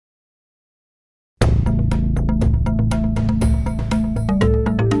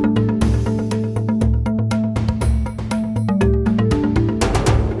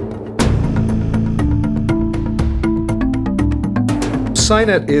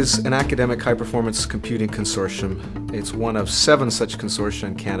SciNet is an academic high-performance computing consortium. It's one of 7 such consortia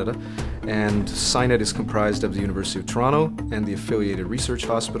in Canada, and SciNet is comprised of the University of Toronto and the affiliated research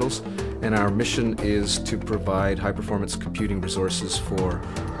hospitals, and our mission is to provide high-performance computing resources for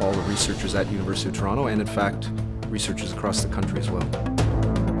all the researchers at the University of Toronto and, in fact, researchers across the country as well.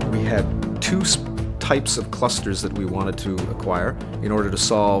 We had 2 types of clusters that we wanted to acquire in order to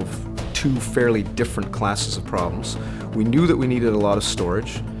solve 2 fairly different classes of problems. We knew that we needed a lot of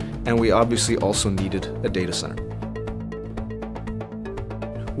storage, and we obviously also needed a data center.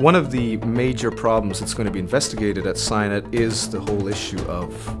 One of the major problems that's going to be investigated at SciNet is the whole issue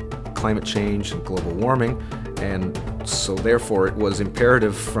of climate change and global warming, and so therefore it was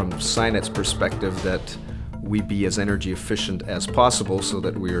imperative from SciNet's perspective that we be as energy efficient as possible so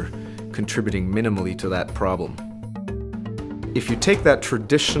that we're contributing minimally to that problem. If you take that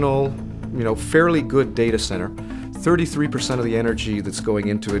traditional, fairly good data center, 33% of the energy that's going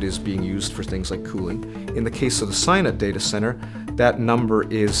into it is being used for things like cooling. In the case of the SciNet data center, that number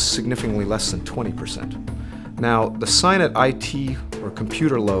is significantly less than 20%. Now, the SciNet IT, or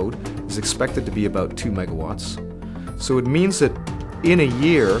computer load, is expected to be about 2 megawatts. So it means that in a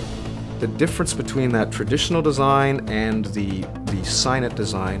year, the difference between that traditional design and the SciNet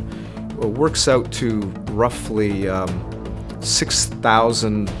design works out to roughly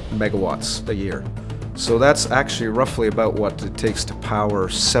 6,000 megawatts a year. So that's actually roughly about what it takes to power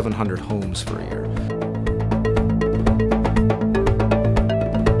 700 homes for a year.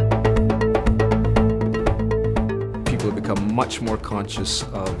 People have become much more conscious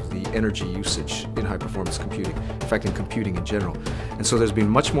of the energy usage in high-performance computing, in fact in computing in general. And so there's been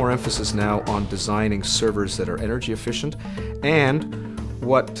much more emphasis now on designing servers that are energy efficient, and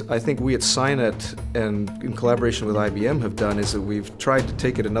what I think we at SciNet and in collaboration with IBM have done is that we've tried to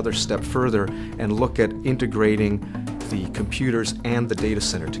take it another step further and look at integrating the computers and the data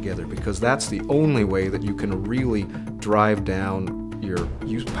center together, because that's the only way that you can really drive down your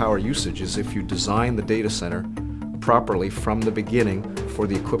power usage, is if you design the data center properly from the beginning for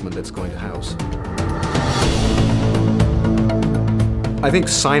the equipment that's going to house. I think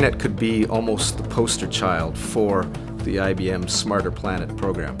SciNet could be almost the poster child for the IBM Smarter Planet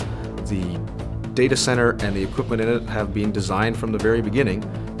program. The data center and the equipment in it have been designed from the very beginning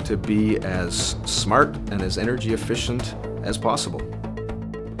to be as smart and as energy efficient as possible.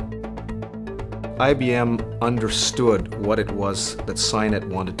 IBM understood what it was that SciNet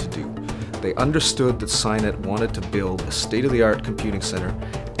wanted to do. They understood that SciNet wanted to build a state-of-the-art computing center,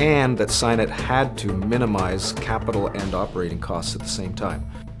 and that SciNet had to minimize capital and operating costs at the same time.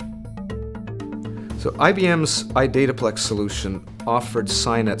 So IBM's iDataplex solution offered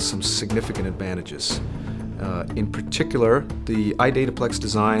SciNet some significant advantages. In particular, the iDataplex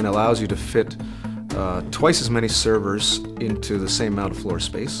design allows you to fit twice as many servers into the same amount of floor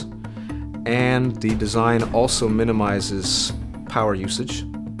space, and the design also minimizes power usage.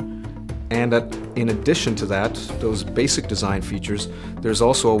 And in addition to that, those basic design features, there's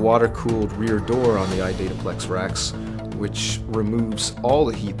also a water-cooled rear door on the iDataplex racks, which removes all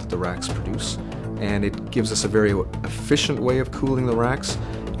the heat that the racks produce, and it gives us a very efficient way of cooling the racks,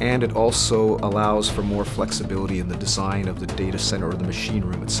 and it also allows for more flexibility in the design of the data center or the machine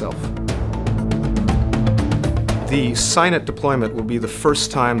room itself. The SciNet deployment will be the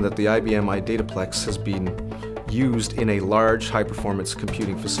first time that the IBM iDataplex has been used in a large high-performance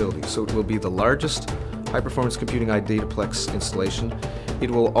computing facility. So it will be the largest high-performance computing iDataplex installation.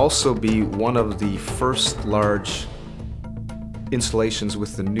 It will also be one of the first large installations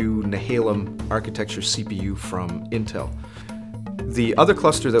with the new Nehalem architecture CPU from Intel. The other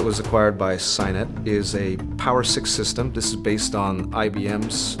cluster that was acquired by SciNet is a Power 6 system. This is based on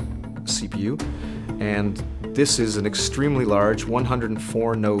IBM's CPU, and this is an extremely large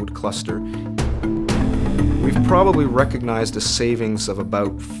 104-node cluster. We've probably recognized a savings of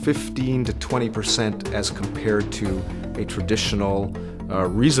about 15 to 20% as compared to a traditional,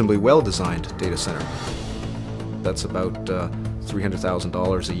 reasonably well-designed data center. That's about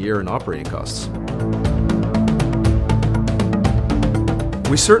 $300,000 a year in operating costs.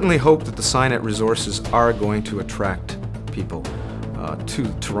 We certainly hope that the SciNet resources are going to attract people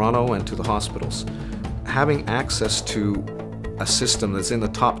to Toronto and to the hospitals. Having access to a system that's in the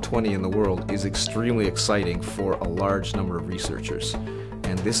top 20 in the world is extremely exciting for a large number of researchers,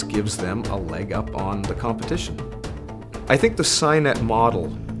 and this gives them a leg up on the competition. I think the SciNet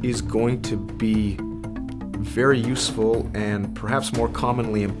model is going to be very useful and perhaps more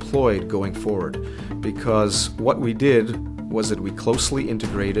commonly employed going forward, because what we did was that we closely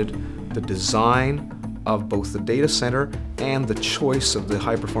integrated the design of both the data center and the choice of the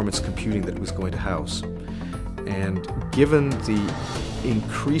high-performance computing that it was going to house. And given the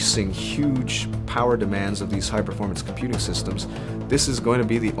increasing huge power demands of these high-performance computing systems, this is going to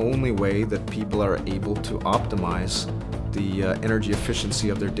be the only way that people are able to optimize the energy efficiency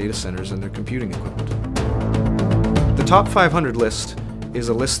of their data centers and their computing equipment. The top 500 list is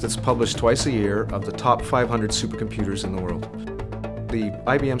a list that's published twice a year of the top 500 supercomputers in the world. The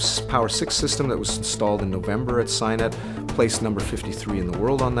IBM Power 6 system that was installed in November at SciNet placed number 53 in the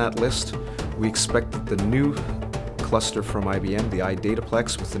world on that list. We expect that the new cluster from IBM, the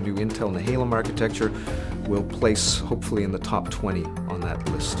iDataplex with the new Intel Nehalem architecture, will place hopefully in the top 20 on that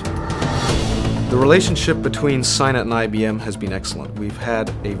list. The relationship between SciNet and IBM has been excellent. We've had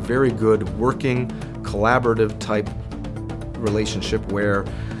a very good working, collaborative type relationship where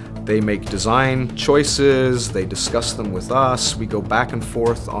they make design choices, they discuss them with us, we go back and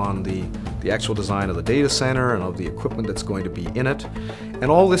forth on the actual design of the data center and of the equipment that's going to be in it. And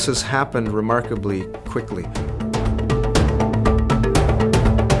all this has happened remarkably quickly.